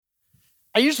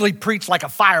I usually preach like a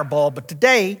fireball, but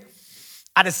today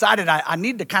I decided I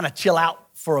need to kind of chill out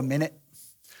for a minute.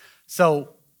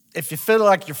 So if you feel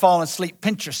like you're falling asleep,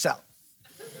 pinch yourself.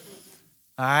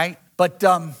 All right? But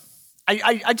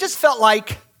I just felt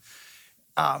like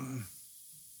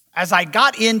as I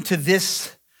got into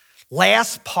this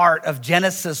last part of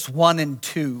Genesis 1 and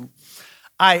 2,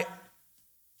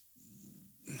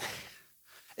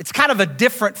 it's kind of a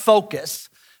different focus,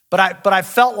 but I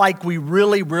felt like we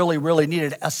really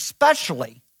needed it,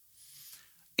 especially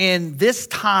in this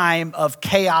time of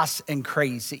chaos and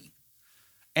crazy.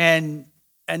 And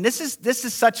this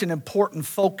is such an important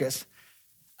focus.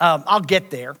 I'll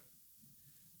get there.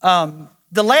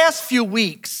 The last few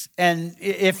weeks, and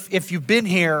if you've been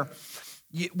here,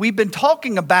 we've been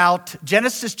talking about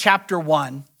Genesis chapter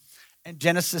 1 and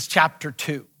Genesis chapter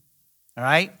 2, all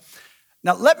right?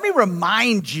 Now, let me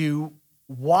remind you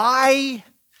why,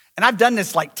 and I've done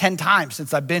this like 10 times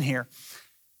since I've been here.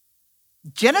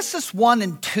 Genesis 1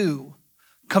 and 2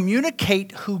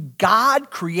 communicate who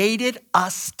God created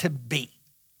us to be,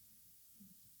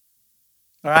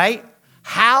 all right?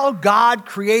 How God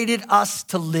created us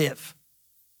to live.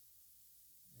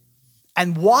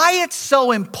 And why it's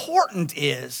so important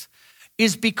is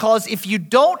because if you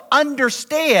don't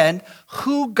understand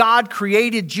who God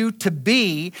created you to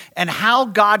be and how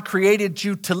God created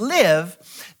you to live,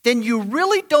 then you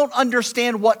really don't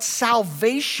understand what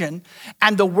salvation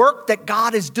and the work that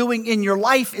God is doing in your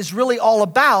life is really all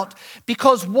about.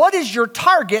 Because what is your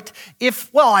target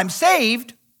if, well, I'm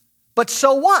saved, but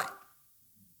so what?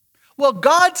 Well,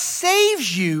 God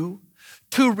saves you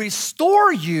to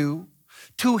restore you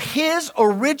to his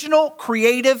original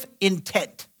creative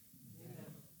intent.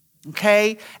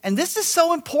 Okay? And this is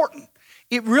so important.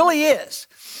 It really is.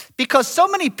 Because so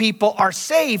many people are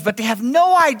saved, but they have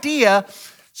no idea,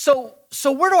 so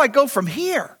where do I go from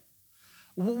here?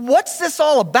 What's this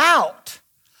all about?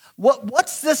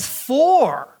 What's this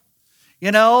for?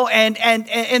 You know, and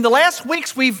in the last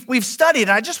weeks we've studied,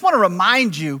 and I just want to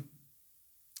remind you,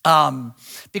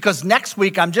 because next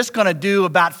week I'm just going to do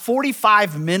about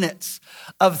 45 minutes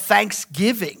of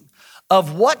thanksgiving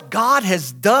of what God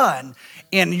has done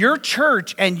in your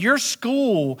church and your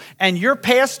school and your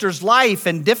pastor's life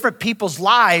and different people's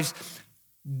lives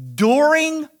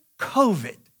during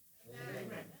COVID.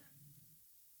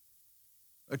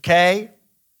 Okay?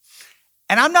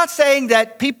 And I'm not saying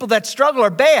that people that struggle are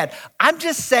bad. I'm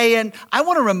just saying, I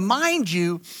want to remind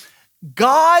you,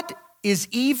 God is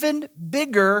even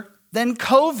bigger than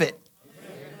COVID.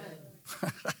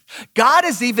 God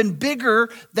is even bigger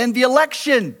than the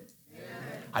election.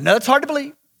 I know it's hard to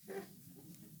believe,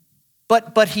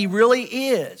 but he really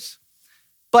is.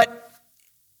 But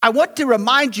I want to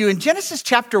remind you in Genesis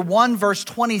chapter 1, verse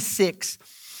 26,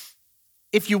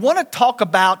 if you want to talk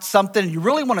about something, you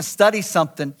really want to study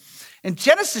something, in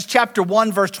Genesis chapter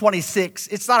 1, verse 26,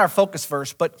 it's not our focus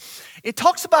verse, but it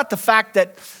talks about the fact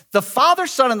that the Father,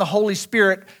 Son, and the Holy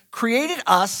Spirit created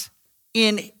us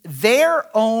in their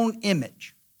own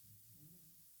image.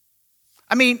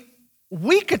 I mean,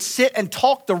 we could sit and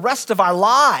talk the rest of our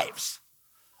lives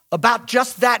about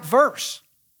just that verse.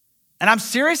 And I'm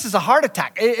serious as a heart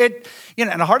attack. And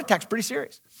a heart attack's pretty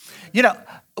serious. You know,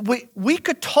 we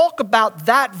could talk about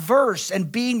that verse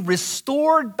and being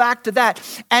restored back to that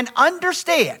and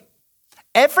understand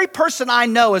every person I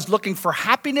know is looking for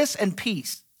happiness and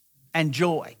peace and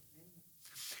joy.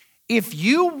 If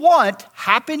you want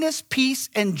happiness, peace,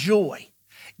 and joy,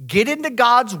 get into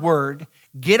God's word,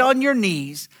 get on your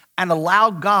knees, and allow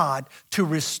God to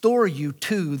restore you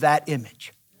to that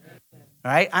image.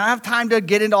 All right? I don't have time to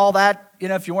get into all that. You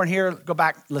know, if you weren't here, go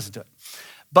back, listen to it.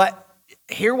 But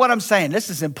hear what I'm saying. This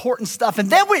is important stuff. And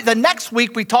then the next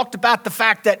week, we talked about the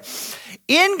fact that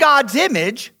in God's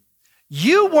image,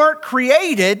 you weren't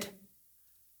created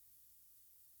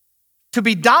to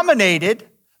be dominated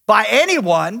by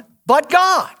anyone but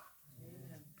God.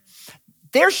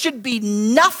 There should be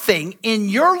nothing in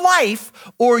your life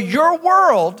or your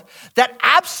world that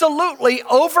absolutely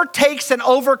overtakes and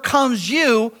overcomes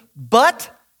you but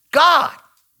God.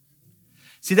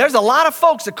 See, there's a lot of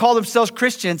folks that call themselves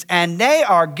Christians and they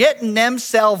are getting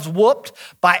themselves whooped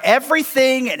by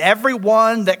everything and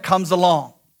everyone that comes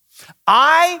along.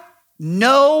 I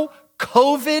know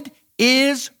COVID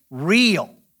is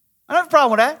real. I don't have a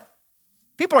problem with that.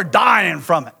 People are dying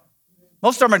from it.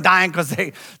 Most of them are dying because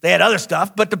they had other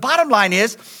stuff, but the bottom line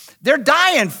is they're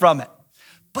dying from it.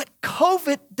 But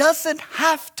COVID doesn't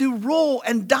have to rule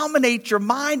and dominate your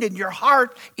mind and your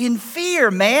heart in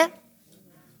fear, man.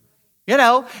 You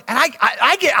know, and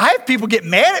I have people get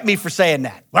mad at me for saying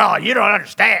that. Well, you don't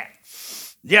understand.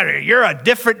 You're a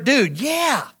different dude.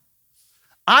 Yeah,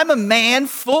 I'm a man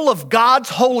full of God's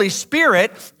Holy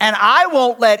Spirit, and I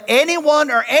won't let anyone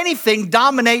or anything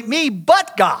dominate me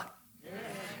but God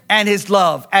and his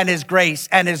love and his grace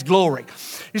and his glory.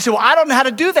 You say, well, I don't know how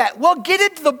to do that. Well, get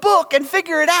into the book and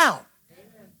figure it out.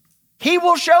 He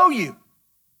will show you.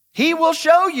 He will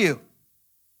show you.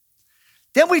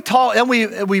 Then we talked, and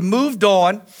we moved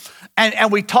on,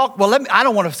 and we talked, well, I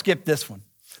don't want to skip this one.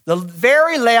 The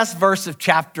very last verse of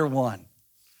chapter 1.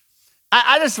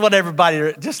 I just want everybody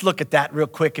to just look at that real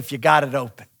quick if you got it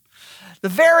open. The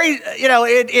very,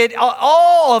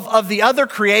 all of the other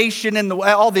creation in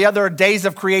all the other days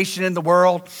of creation in the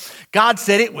world, God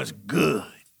said it was good.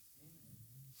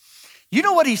 You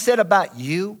know what he said about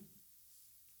you?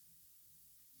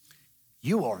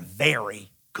 You are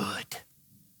very good.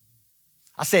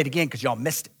 I'll say it again because y'all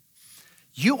missed it.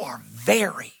 You are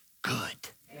very good.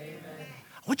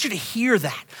 I want you to hear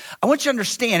that. I want you to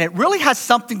understand it really has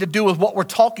something to do with what we're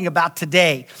talking about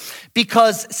today,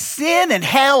 because sin and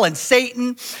hell and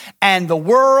Satan and the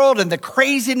world and the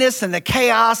craziness and the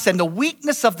chaos and the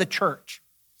weakness of the church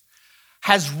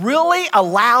has really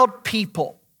allowed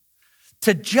people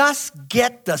to just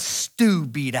get the stew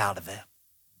beat out of them.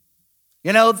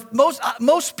 You know,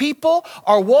 most people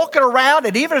are walking around,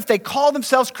 and even if they call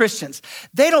themselves Christians,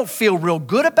 they don't feel real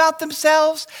good about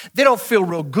themselves. They don't feel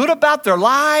real good about their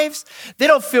lives. They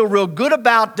don't feel real good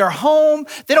about their home.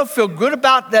 They don't feel good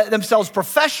about themselves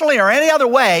professionally or any other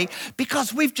way,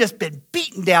 because we've just been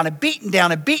beaten down and beaten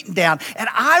down and beaten down. And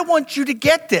I want you to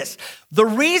get this. The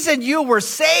reason you were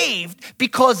saved,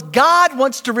 because God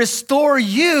wants to restore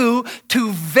you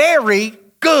to very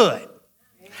good.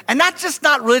 And that's just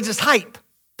not religious hype.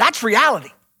 That's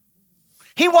reality.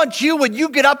 He wants you, when you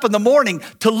get up in the morning,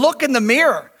 to look in the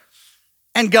mirror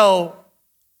and go,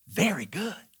 very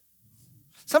good.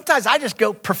 Sometimes I just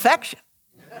go, perfection.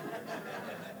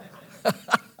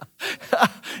 I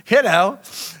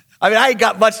ain't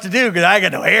got much to do because I ain't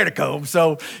got no hair to comb.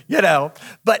 So,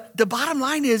 but the bottom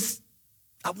line is,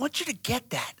 I want you to get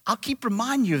that. I'll keep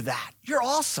reminding you of that. You're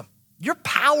awesome. You're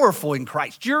powerful in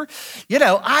Christ.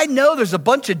 I know there's a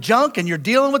bunch of junk, and you're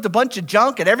dealing with a bunch of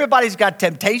junk, and everybody's got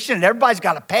temptation, and everybody's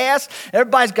got a past,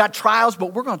 everybody's got trials,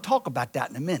 but we're going to talk about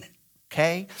that in a minute,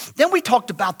 okay? Then we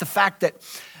talked about the fact that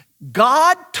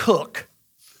God took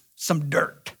some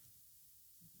dirt,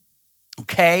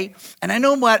 okay? And I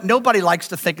know nobody likes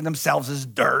to think of themselves as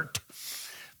dirt,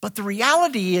 but the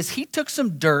reality is he took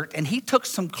some dirt and he took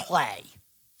some clay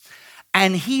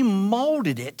and he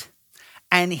molded it.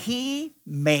 And he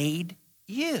made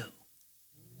you.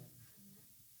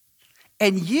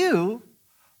 And you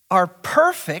are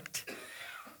perfect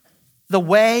the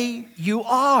way you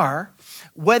are,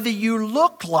 whether you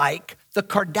look like the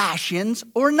Kardashians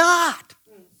or not.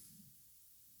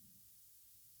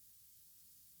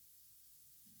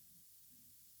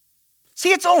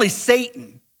 See, it's only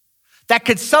Satan that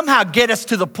could somehow get us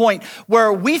to the point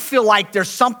where we feel like there's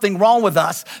something wrong with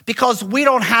us because we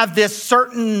don't have this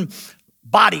certain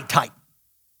body type,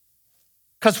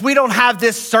 because we don't have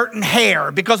this certain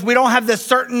hair, because we don't have this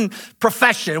certain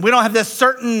profession, we don't have this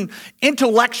certain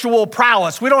intellectual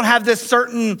prowess, we don't have this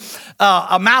certain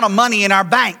amount of money in our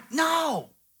bank. No.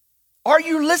 Are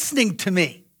you listening to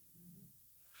me?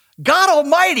 God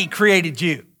Almighty created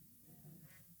you.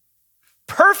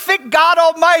 Perfect God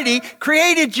Almighty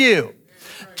created you.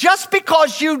 Just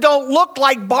because you don't look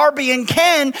like Barbie and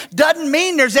Ken doesn't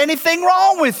mean there's anything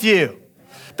wrong with you.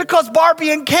 Because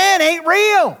Barbie and Ken ain't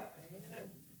real.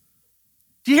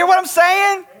 Do you hear what I'm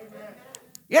saying?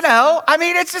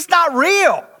 It's just not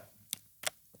real.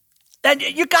 And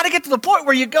you got to get to the point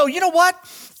where you go, you know what?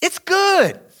 It's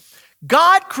good.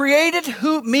 God created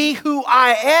me who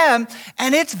I am,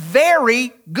 and it's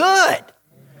very good.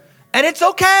 And it's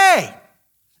okay.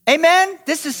 Amen?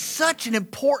 This is such an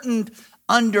important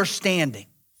understanding.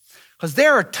 Because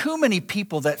there are too many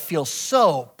people that feel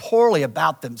so poorly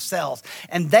about themselves,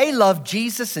 and they love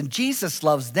Jesus and Jesus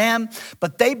loves them,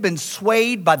 but they've been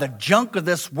swayed by the junk of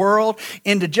this world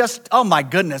into just, oh my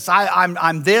goodness,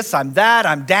 I'm this, I'm that,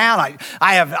 I'm down,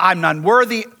 I'm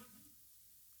unworthy.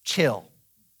 Chill.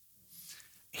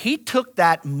 He took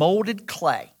that molded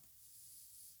clay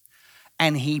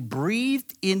and he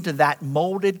breathed into that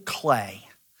molded clay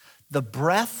the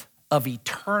breath of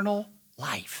eternal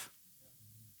life.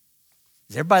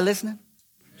 Is everybody listening?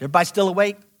 Is everybody still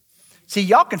awake? See,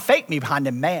 y'all can fake me behind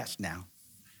them masks now.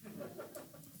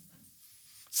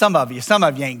 Some of you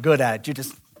ain't good at it. You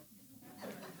just,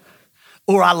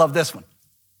 or I love this one.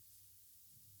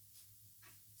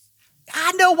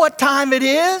 I know what time it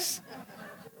is.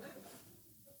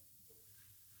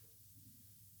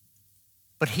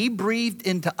 But he breathed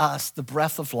into us the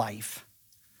breath of life.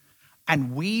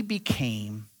 and we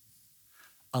became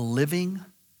a living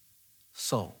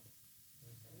soul.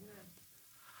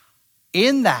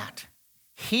 In that,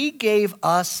 he gave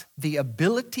us the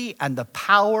ability and the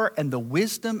power and the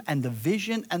wisdom and the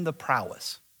vision and the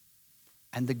prowess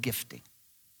and the gifting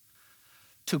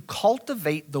to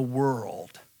cultivate the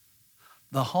world,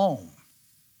 the home,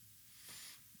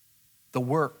 the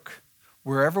work,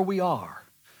 wherever we are,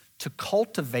 to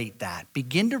cultivate that,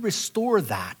 begin to restore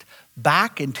that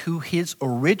back into his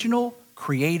original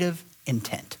creative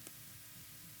intent.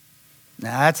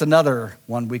 Now, that's another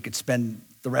one we could spend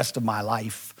the rest of my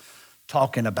life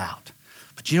talking about.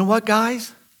 But you know what,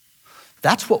 guys?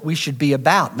 That's what we should be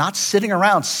about, not sitting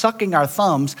around sucking our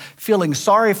thumbs, feeling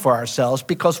sorry for ourselves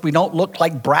because we don't look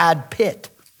like Brad Pitt.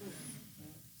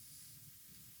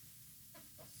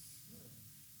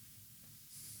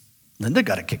 Linda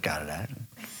got a kick out of that.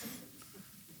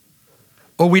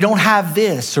 Or we don't have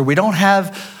this, or we don't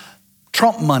have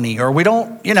Trump money, or we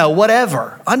don't,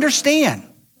 whatever. Understand,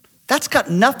 that's got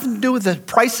nothing to do with the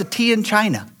price of tea in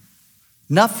China.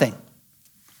 Nothing.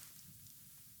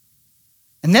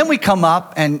 And then we come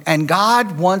up and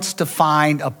God wants to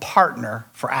find a partner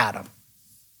for Adam.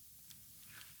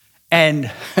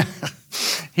 And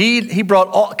he brought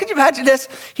all, could you imagine this?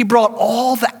 He brought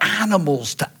all the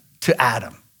animals to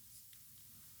Adam.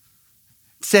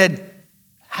 Said,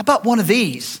 how about one of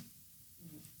these?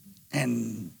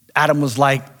 And Adam was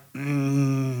like,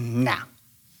 nah.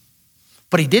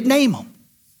 But he did name them.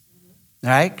 All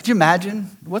right, could you imagine?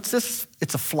 What's this?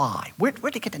 It's a fly. Where'd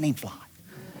they get the name fly?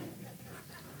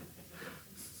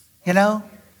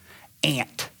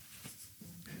 Ant.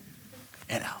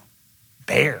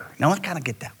 Bear. No, I kind of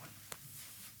get that one.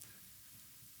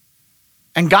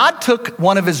 And God took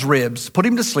one of his ribs, put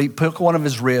him to sleep, took one of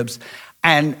his ribs,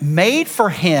 and made for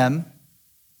him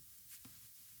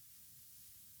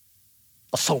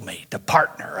a soulmate, the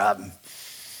partner.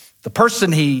 The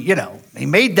person he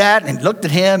made that and looked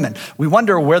at him, and we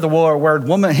wonder where the word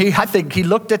woman, I think he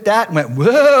looked at that and went,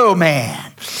 whoa,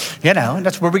 man. And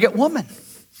that's where we get woman.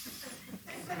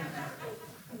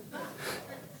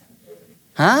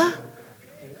 Huh?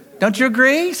 Don't you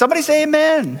agree? Somebody say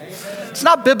amen. It's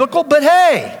not biblical, but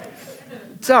hey,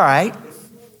 it's all right.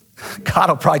 God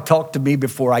will probably talk to me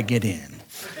before I get in.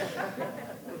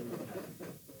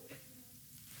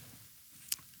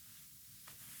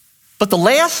 But the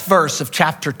last verse of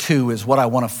chapter 2 is what I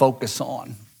want to focus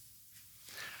on.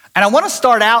 And I want to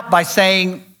start out by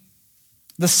saying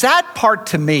the sad part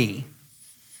to me,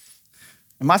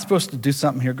 am I supposed to do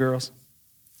something here, girls?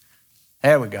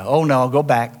 There we go. Oh no, go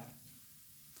back.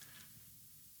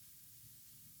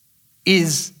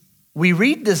 Is we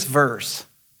read this verse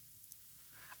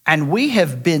and we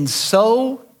have been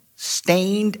so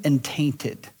stained and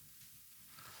tainted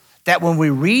that when we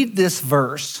read this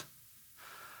verse,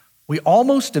 we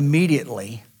almost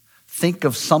immediately think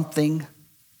of something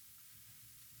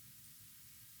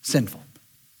sinful.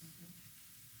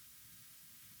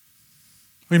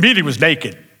 We mean he was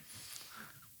naked.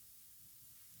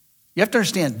 You have to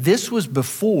understand, this was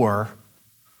before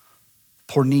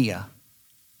porneia,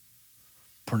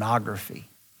 pornography,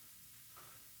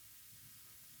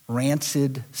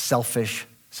 rancid, selfish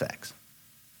sex.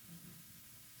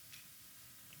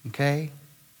 Okay?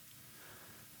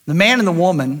 The man and the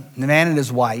woman, the man and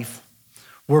his wife,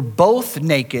 were both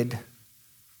naked.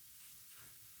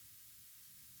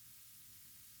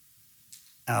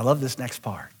 And I love this next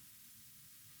part.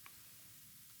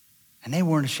 And they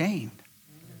weren't ashamed.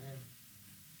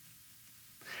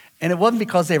 And it wasn't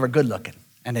because they were good looking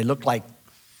and they looked like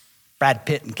Brad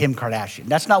Pitt and Kim Kardashian.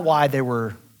 That's not why they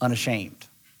were unashamed.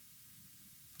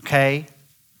 Okay?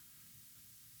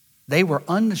 They were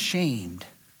unashamed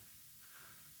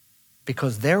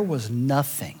because there was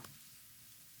nothing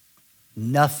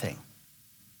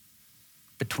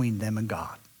between them and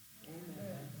God.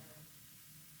 Amen.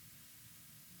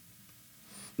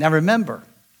 Now remember,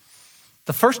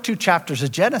 the first 2 chapters of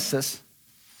Genesis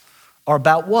are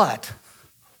about what?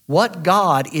 What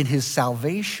God in his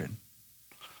salvation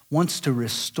wants to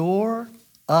restore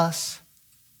us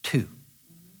to.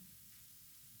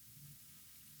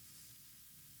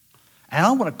 And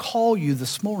I want to call you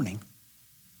this morning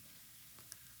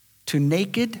to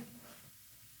naked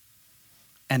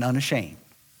and unashamed.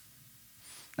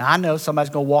 Now, I know somebody's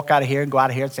going to walk out of here and go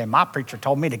out of here and say, my preacher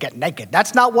told me to get naked.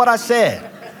 That's not what I said.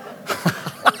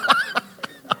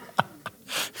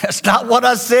 That's not what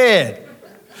I said.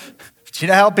 But you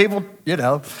know how people,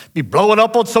 be blowing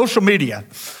up on social media.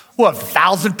 We'll have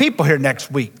 1,000 people here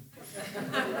next week.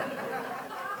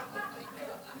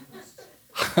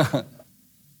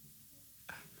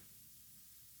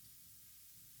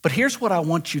 But here's what I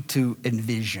want you to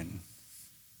envision.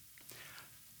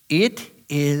 It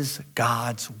is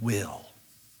God's will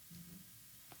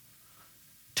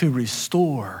to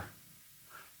restore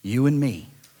you and me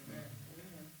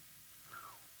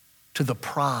to the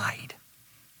pride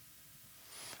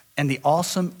and the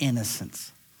awesome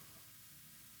innocence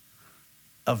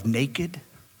of naked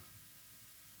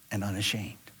and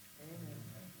unashamed.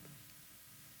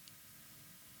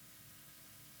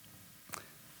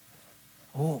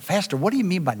 Oh, Pastor, what do you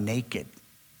mean by naked?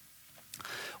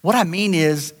 What I mean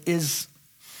is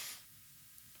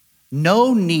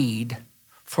no need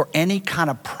for any kind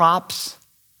of props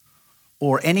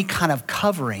or any kind of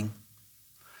covering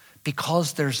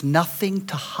because there's nothing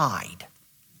to hide.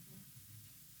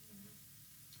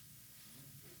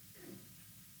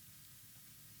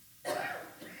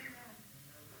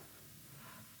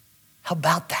 How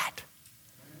about that?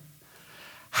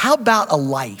 How about a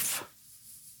life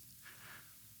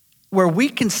where we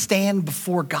can stand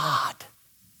before God?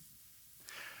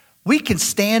 We can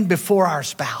stand before our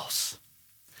spouse.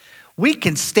 We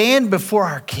can stand before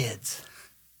our kids.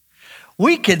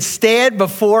 We can stand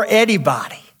before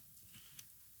anybody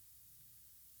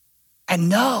and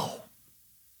know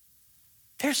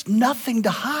there's nothing to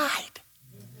hide.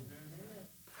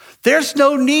 There's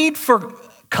no need for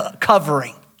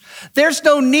covering. There's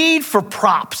no need for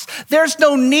props. There's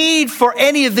no need for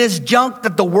any of this junk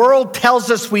that the world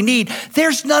tells us we need.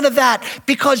 There's none of that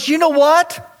because you know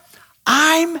what?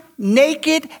 I'm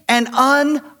naked and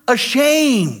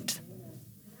unashamed.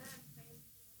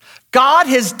 God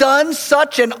has done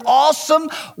such an awesome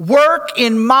work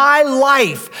in my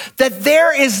life that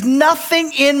there is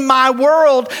nothing in my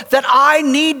world that I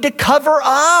need to cover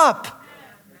up.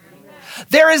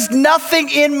 There is nothing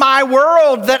in my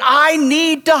world that I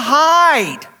need to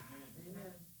hide.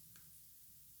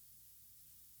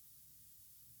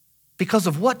 Because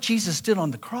of what Jesus did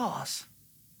on the cross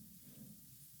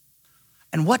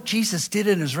and what Jesus did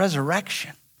in his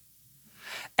resurrection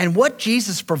and what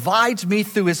Jesus provides me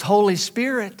through his Holy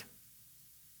Spirit,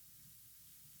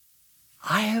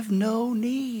 I have no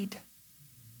need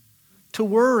to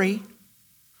worry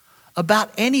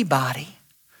about anybody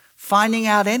finding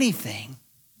out anything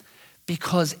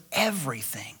because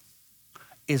everything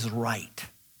is right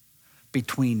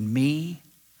between me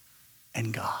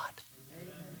and God.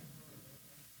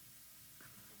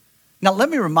 Now, let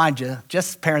me remind you,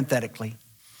 just parenthetically,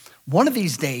 one of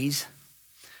these days,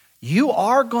 you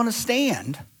are going to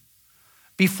stand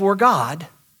before God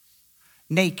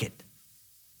naked.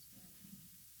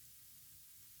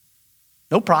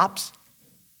 No props,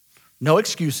 no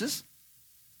excuses.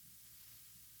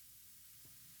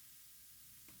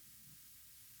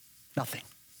 Nothing.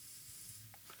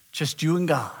 Just you and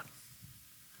God.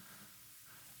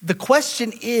 The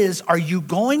question is, are you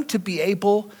going to be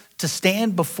able to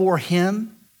stand before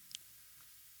him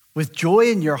with joy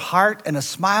in your heart and a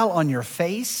smile on your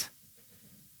face,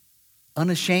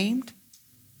 unashamed,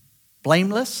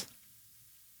 blameless,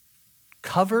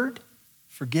 covered,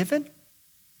 forgiven?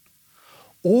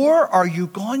 Or are you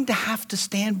going to have to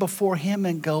stand before him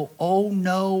and go, oh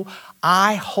no,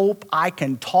 I hope I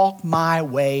can talk my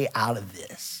way out of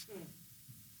this?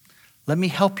 Let me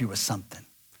help you with something.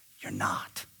 You're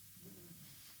not.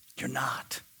 You're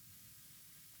not.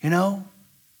 You know?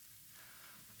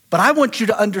 But I want you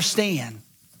to understand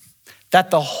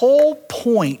that the whole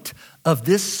point of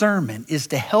this sermon is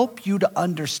to help you to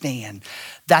understand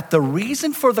that the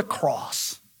reason for the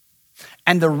cross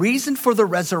and the reason for the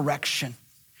resurrection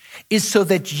is so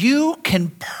that you can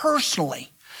personally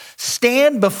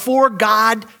stand before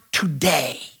God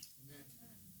today.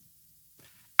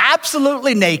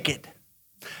 Absolutely naked.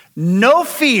 No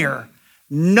fear,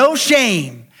 no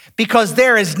shame, because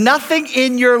there is nothing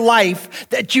in your life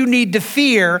that you need to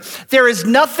fear. There is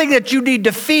nothing that you need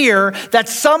to fear that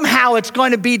somehow it's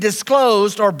going to be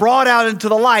disclosed or brought out into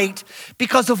the light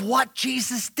because of what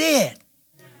Jesus did.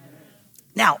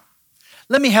 Now,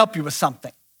 let me help you with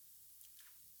something.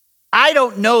 I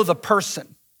don't know the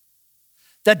person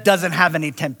that doesn't have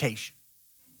any temptation.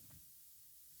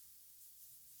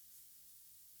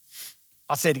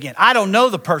 I'll say it again. I don't know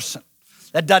the person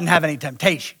that doesn't have any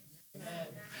temptation.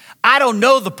 I don't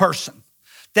know the person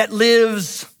that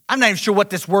lives, I'm not even sure what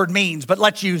this word means, but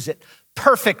let's use it,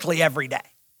 perfectly every day.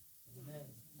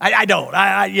 I don't.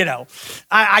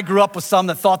 I grew up with some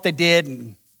that thought they did,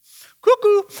 and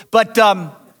cuckoo. But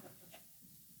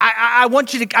I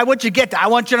want you to get that. I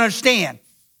want you to understand.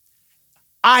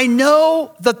 I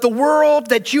know that the world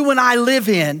that you and I live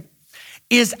in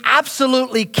is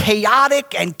absolutely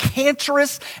chaotic and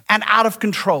cancerous and out of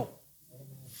control.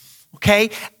 Okay?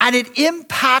 And it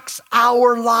impacts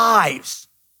our lives.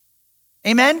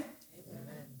 Amen?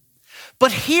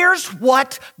 But here's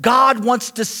what God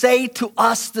wants to say to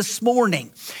us this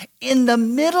morning. In the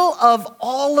middle of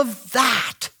all of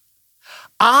that,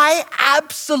 I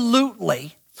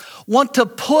absolutely want to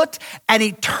put an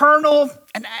eternal,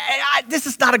 this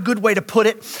is not a good way to put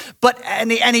it, but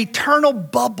an eternal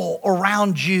bubble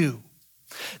around you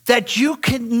that you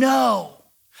can know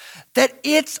that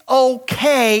it's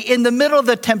okay in the middle of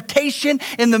the temptation,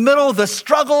 in the middle of the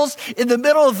struggles, in the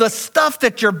middle of the stuff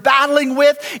that you're battling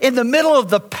with, in the middle of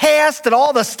the past and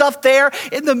all the stuff there,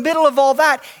 in the middle of all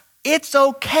that, it's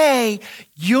okay.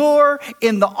 You're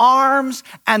in the arms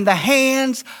and the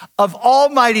hands of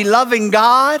Almighty loving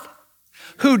God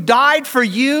who died for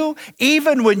you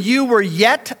even when you were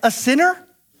yet a sinner.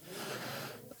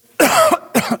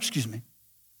 Excuse me.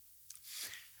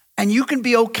 And you can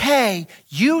be okay.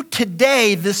 You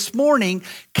today, this morning,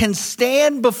 can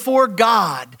stand before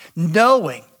God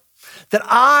knowing that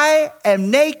I am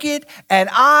naked and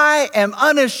I am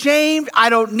unashamed. I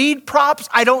don't need props.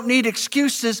 I don't need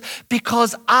excuses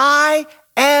because I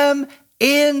am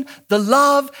in the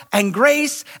love and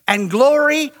grace and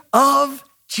glory of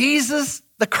Jesus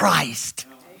the Christ.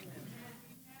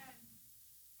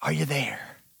 Are you there?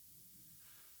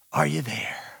 Are you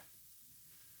there?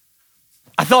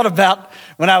 I thought about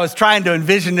when I was trying to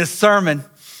envision this sermon,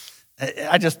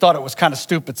 I just thought it was kind of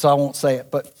stupid, so I won't say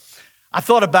it, but I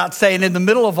thought about saying in the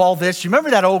middle of all this, you remember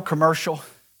that old commercial?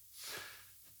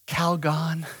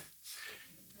 Calgon,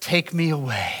 take me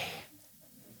away.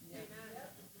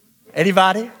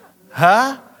 Anybody?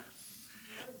 Huh?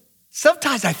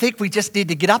 Sometimes I think we just need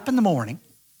to get up in the morning.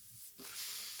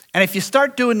 And if you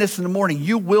start doing this in the morning,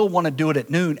 you will want to do it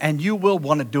at noon and you will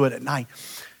want to do it at night.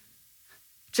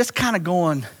 Just kind of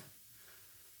going,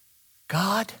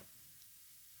 God,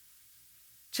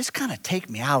 just kind of take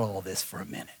me out of all this for a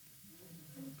minute.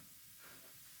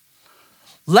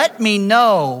 Let me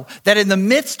know that in the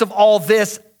midst of all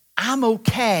this, I'm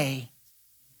okay.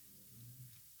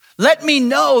 Let me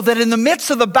know that in the midst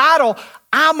of the battle,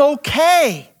 I'm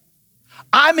okay.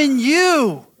 I'm in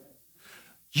you.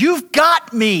 You've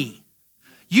got me.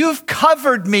 You've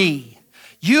covered me.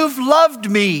 You've loved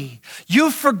me.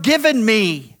 You've forgiven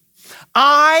me.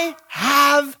 I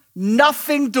have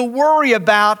nothing to worry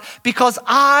about because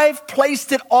I've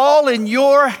placed it all in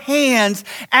your hands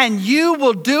and you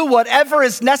will do whatever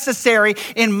is necessary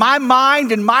in my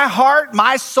mind, in my heart,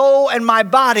 my soul, and my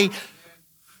body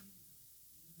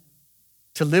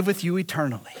to live with you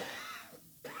eternally.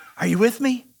 Are you with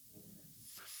me?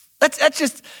 Let's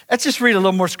just read a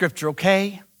little more scripture,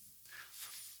 okay?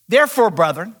 Therefore,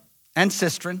 brethren and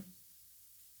sistren,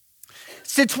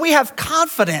 since we have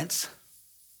confidence,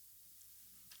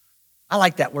 I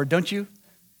like that word, don't you?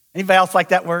 Anybody else like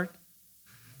that word?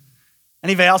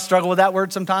 Anybody else struggle with that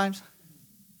word sometimes?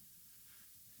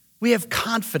 We have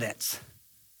confidence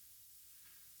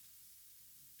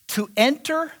to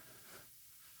enter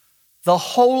the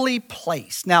holy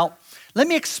place. Now, let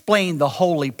me explain the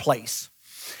holy place.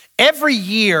 Every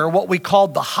year, what we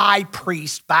called the high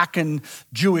priest back in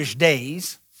Jewish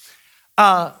days,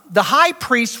 the high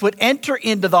priest would enter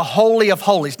into the Holy of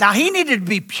Holies. Now, he needed to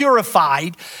be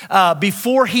purified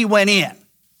before he went in.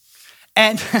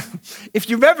 And if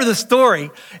you remember the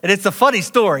story, and it's a funny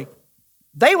story,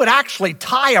 they would actually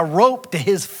tie a rope to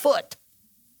his foot.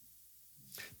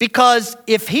 Because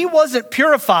if he wasn't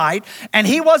purified and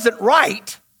he wasn't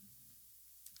right,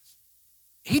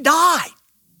 he died.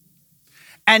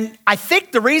 And I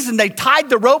think the reason they tied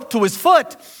the rope to his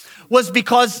foot was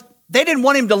because they didn't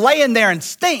want him to lay in there and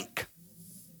stink.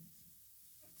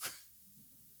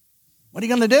 What are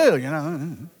you going to do? You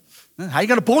know, how are you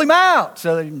going to pull him out?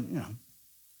 So, you know.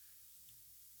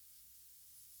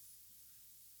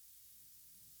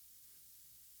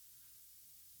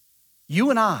 You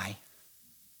and I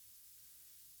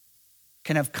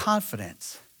can have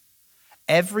confidence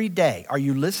every day. Are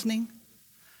you listening?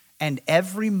 And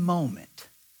every moment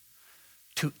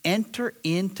to enter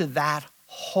into that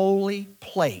holy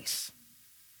place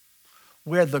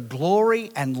where the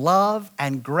glory and love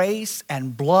and grace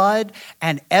and blood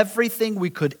and everything we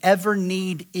could ever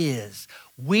need is.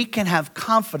 We can have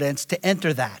confidence to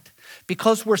enter that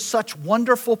because we're such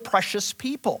wonderful, precious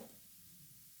people.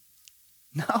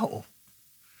 No.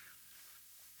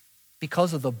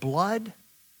 Because of the blood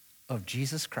of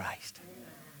Jesus Christ.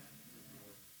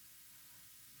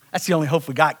 That's the only hope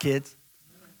we got, kids.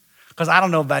 Because I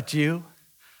don't know about you,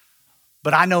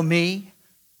 but I know me,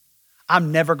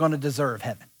 I'm never going to deserve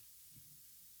heaven.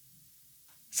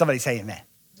 Somebody say amen.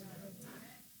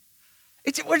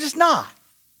 We're just not.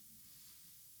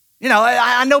 You know,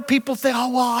 I know people think,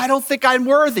 oh, well, I don't think I'm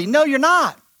worthy. No, you're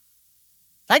not.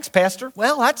 Thanks, Pastor.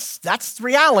 Well, that's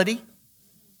reality.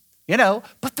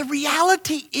 But the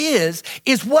reality is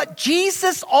what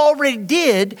Jesus already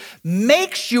did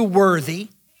makes you worthy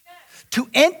to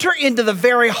enter into the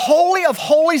very holy of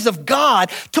holies of God,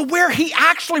 to where he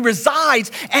actually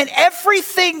resides, and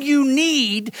everything you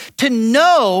need to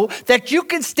know that you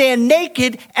can stand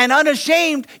naked and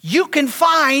unashamed, you can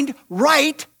find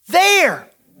right there.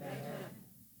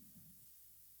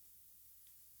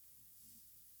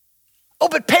 Oh,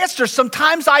 but Pastor,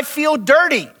 sometimes I feel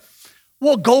dirty.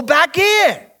 Well, go back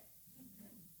in.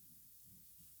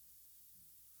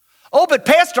 Oh, but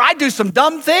Pastor, I do some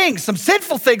dumb things, some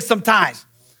sinful things sometimes.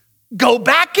 Go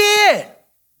back in.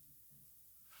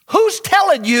 Who's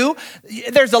telling you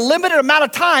there's a limited amount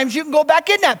of times you can go back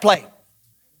in that place?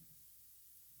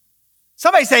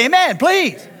 Somebody say amen,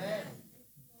 please.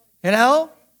 Amen.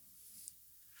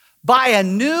 By a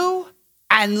new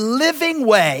and living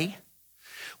way,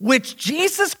 which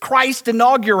Jesus Christ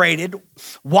inaugurated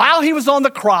while he was on the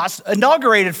cross,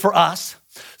 inaugurated for us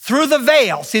through the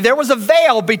veil. See, there was a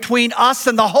veil between us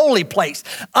and the holy place,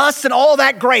 us and all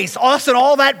that grace, us and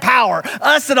all that power,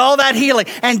 us and all that healing.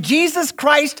 And Jesus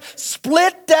Christ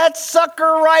split that sucker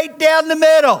right down the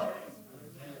middle.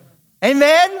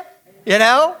 Amen?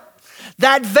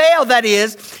 That veil, that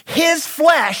is his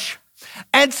flesh.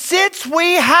 And since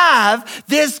we have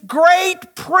this great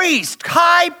priest,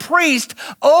 high priest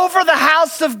over the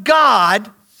house of God,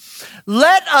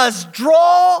 let us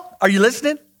draw, are you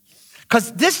listening?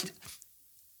 Because this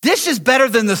is better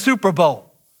than the Super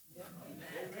Bowl.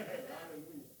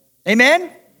 Amen?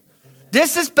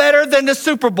 This is better than the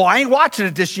Super Bowl. I ain't watching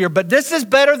it this year, but this is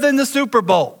better than the Super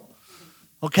Bowl.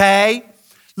 Okay?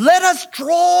 Let us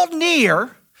draw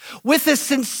near with a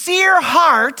sincere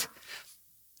heart.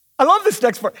 I love this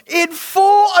next part. In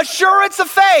full assurance of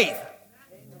faith.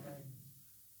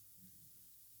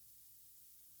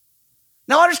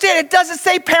 Now understand, it doesn't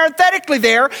say parenthetically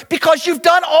there because you've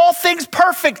done all things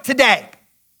perfect today.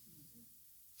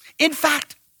 In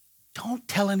fact, don't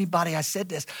tell anybody I said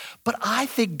this, but I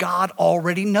think God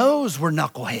already knows we're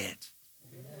knuckleheads.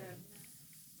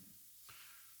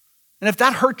 And if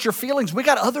that hurts your feelings, we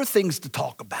got other things to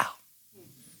talk about.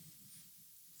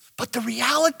 But the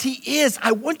reality is,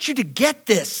 I want you to get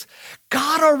this.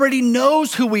 God already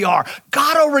knows who we are.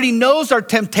 God already knows our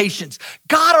temptations.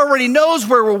 God already knows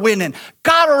where we're winning.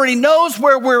 God already knows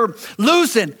where we're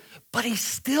losing. But he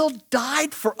still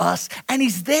died for us, and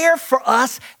he's there for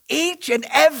us each and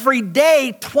every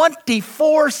day,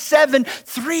 24/7,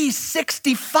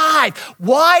 365.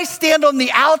 Why stand on the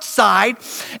outside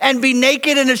and be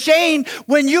naked and ashamed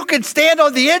when you can stand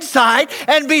on the inside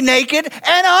and be naked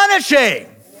and unashamed?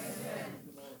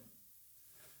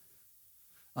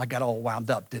 I got all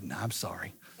wound up, didn't I? I'm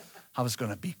sorry. I was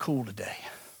going to be cool today.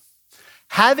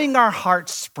 Having our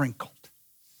hearts sprinkled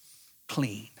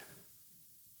clean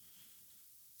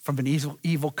from an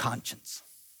evil conscience.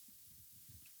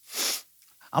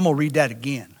 I'm going to read that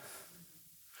again.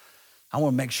 I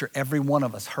want to make sure every one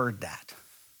of us heard that,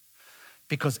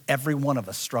 because every one of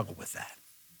us struggle with that.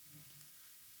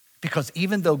 Because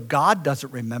even though God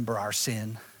doesn't remember our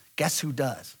sin, guess who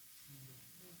does?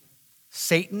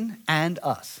 Satan and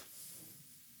us.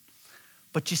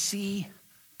 But you see,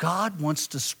 God wants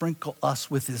to sprinkle us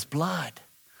with his blood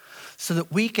so that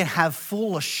we can have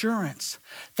full assurance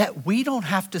that we don't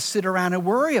have to sit around and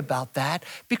worry about that,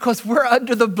 because we're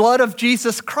under the blood of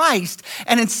Jesus Christ.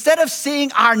 And instead of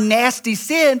seeing our nasty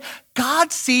sin,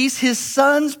 God sees his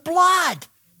son's blood.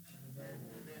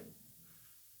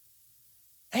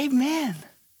 Amen.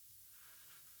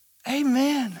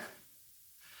 Amen.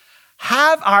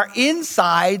 Have our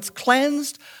insides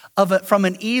cleansed from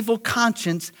an evil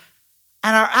conscience,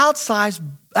 and our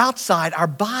outside, our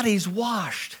bodies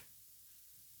washed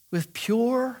with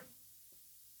pure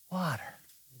water.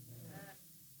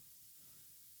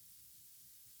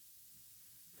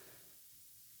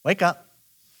 Wake up.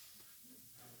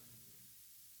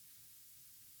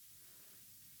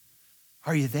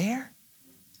 Are you there?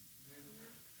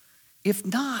 If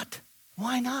not,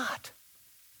 why not?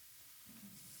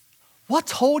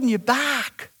 What's holding you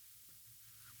back?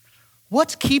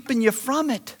 What's keeping you from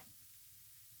it?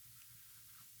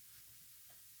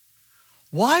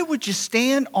 Why would you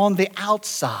stand on the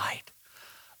outside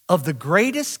of the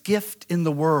greatest gift in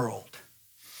the world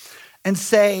and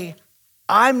say,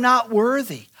 I'm not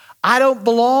worthy, I don't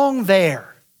belong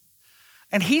there?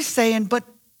 And he's saying, but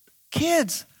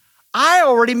kids, I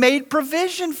already made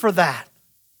provision for that.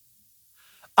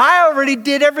 I already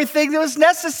did everything that was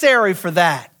necessary for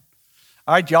that.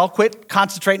 All right, y'all quit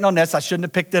concentrating on this. I shouldn't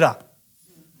have picked it up.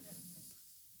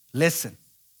 Listen.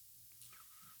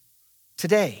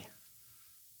 Today,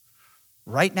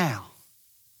 right now,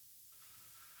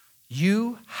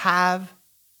 you have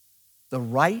the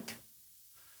right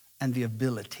and the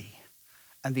ability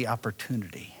and the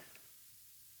opportunity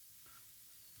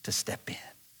to step in.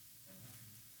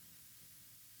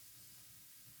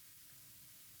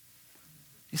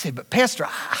 You say, but Pastor,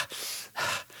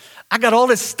 I got all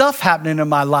this stuff happening in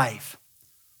my life.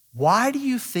 Why do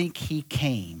you think he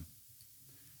came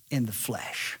in the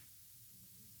flesh?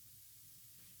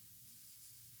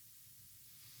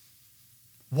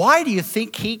 Why do you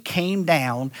think he came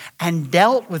down and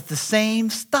dealt with the same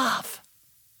stuff?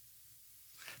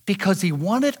 Because he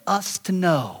wanted us to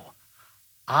know,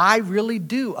 I really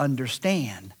do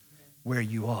understand where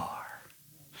you are.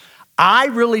 I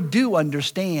really do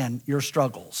understand your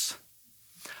struggles.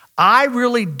 I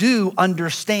really do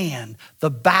understand the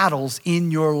battles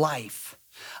in your life.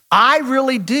 I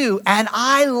really do, and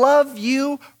I love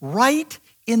you right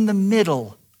in the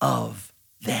middle of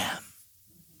them.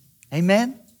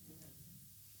 Amen?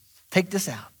 Take this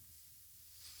out.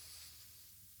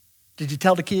 Did you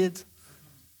tell the kids?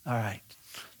 All right.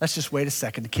 Let's just wait a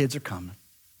second. The kids are coming.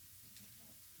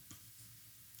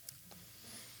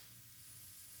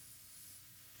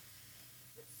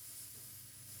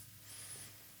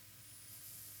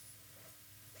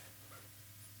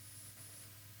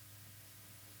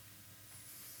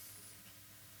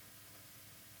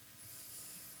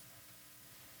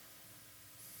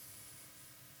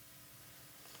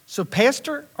 So,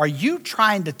 Pastor, are you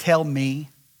trying to tell me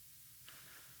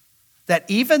that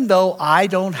even though I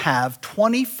don't have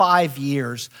 25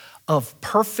 years of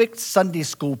perfect Sunday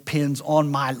school pins on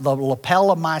the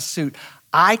lapel of my suit,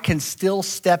 I can still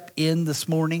step in this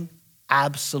morning?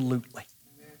 Absolutely.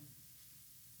 Amen.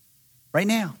 Right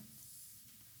now.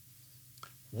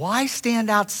 Why stand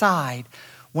outside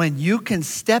when you can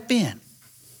step in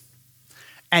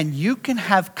and you can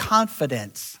have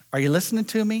confidence? Are you listening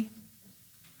to me?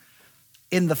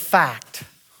 In the fact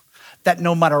that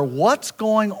no matter what's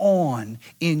going on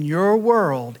in your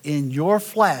world, in your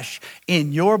flesh,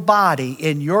 in your body,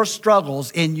 in your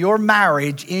struggles, in your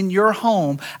marriage, in your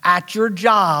home, at your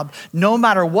job, no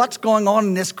matter what's going on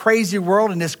in this crazy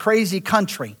world, in this crazy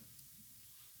country,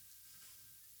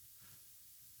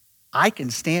 I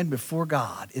can stand before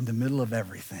God in the middle of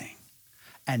everything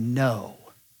and know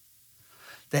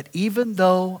that even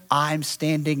though I'm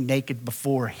standing naked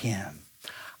before him,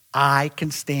 I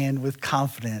can stand with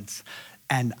confidence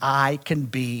and I can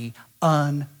be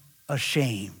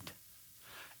unashamed.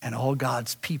 And all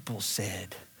God's people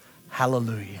said,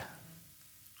 hallelujah.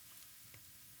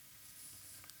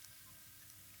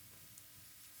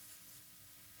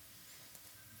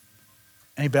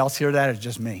 Anybody else hear that or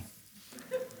just me?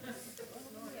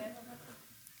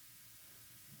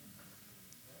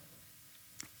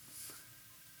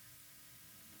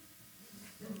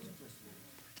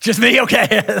 Just me? Okay.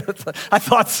 I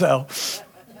thought so.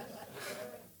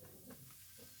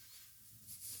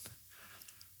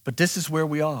 But this is where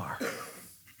we are.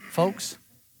 Folks,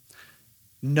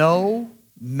 no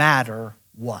matter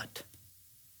what,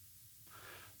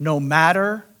 no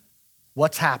matter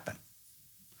what's happened,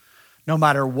 no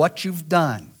matter what you've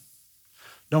done,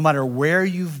 no matter where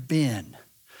you've been,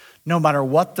 no matter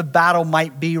what the battle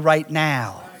might be right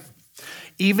now,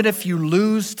 even if you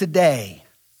lose today,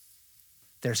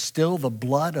 there's still the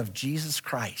blood of Jesus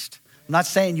Christ. I'm not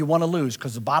saying you want to lose,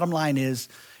 because the bottom line is,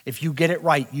 if you get it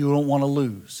right, you don't want to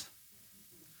lose.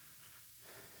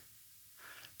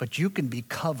 But you can be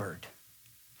covered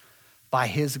by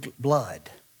his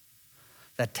blood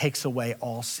that takes away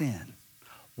all sin,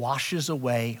 washes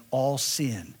away all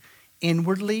sin,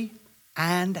 inwardly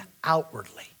and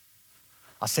outwardly.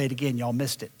 I'll say it again, y'all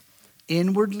missed it.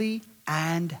 Inwardly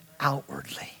and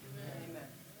outwardly.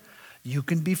 You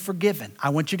can be forgiven. I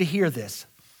want you to hear this.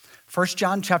 1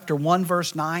 John chapter 1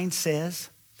 verse 9 says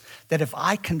that if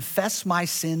I confess my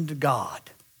sin to God,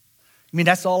 I mean,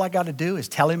 that's all I got to do is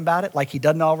tell him about it like he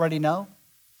doesn't already know.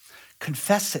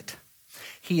 Confess it.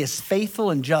 He is faithful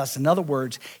and just. In other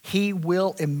words, he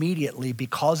will immediately,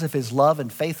 because of his love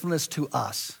and faithfulness to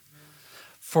us,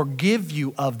 forgive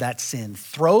you of that sin.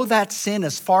 Throw that sin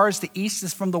as far as the east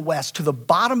is from the west to the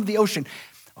bottom of the ocean.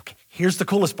 Okay, here's the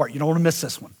coolest part. You don't want to miss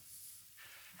this one.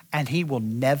 And he will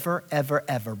never, ever,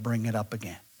 ever bring it up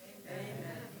again. Amen.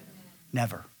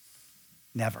 Never.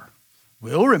 Never.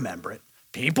 We'll remember it.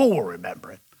 People will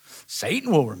remember it.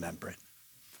 Satan will remember it.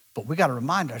 But we got to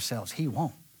remind ourselves he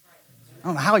won't. I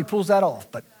don't know how he pulls that off,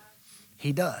 but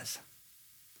he does.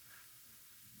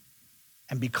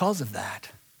 And because of that,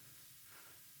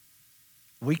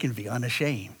 we can be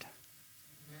unashamed.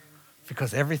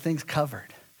 Because everything's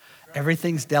covered.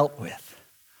 Everything's dealt with.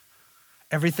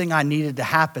 Everything I needed to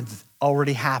happen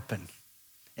already happened.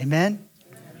 Amen?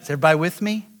 Is everybody with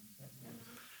me?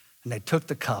 And they took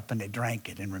the cup and they drank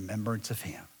it in remembrance of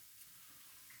him.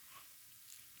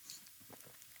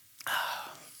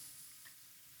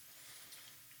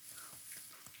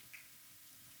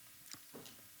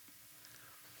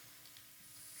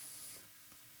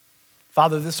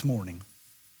 Father, this morning,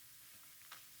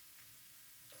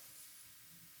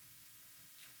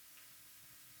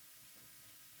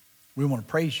 we want to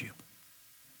praise you.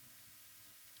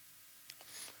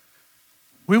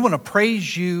 We want to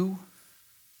praise you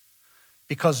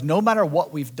because no matter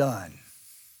what we've done,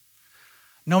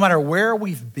 no matter where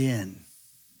we've been,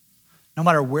 no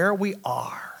matter where we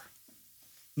are,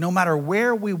 no matter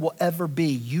where we will ever be,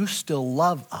 you still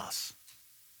love us.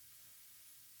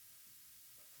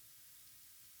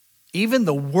 Even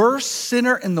the worst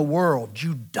sinner in the world,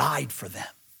 you died for them.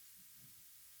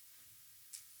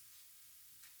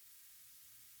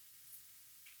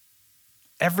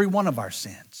 Every one of our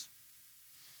sins.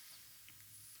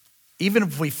 Even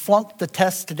if we flunked the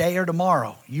test today or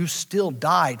tomorrow, you still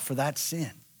died for that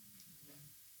sin.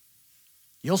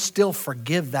 You'll still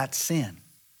forgive that sin.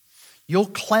 You'll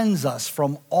cleanse us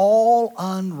from all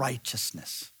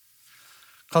unrighteousness.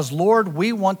 Because, Lord,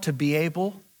 we want to be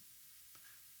able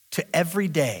to every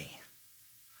day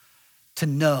to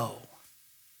know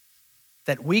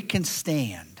that we can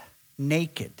stand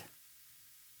naked,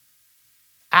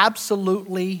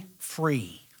 absolutely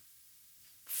free,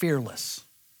 fearless,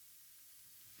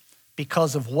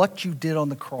 because of what you did on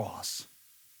the cross.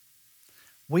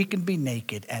 We can be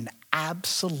naked and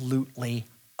absolutely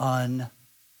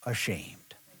unashamed.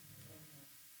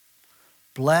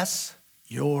 Bless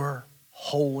your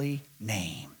holy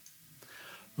name.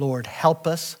 Lord, help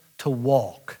us to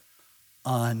walk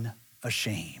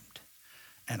unashamed.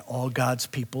 And all God's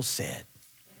people said,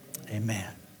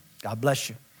 amen. God bless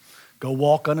you. Go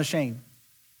walk unashamed.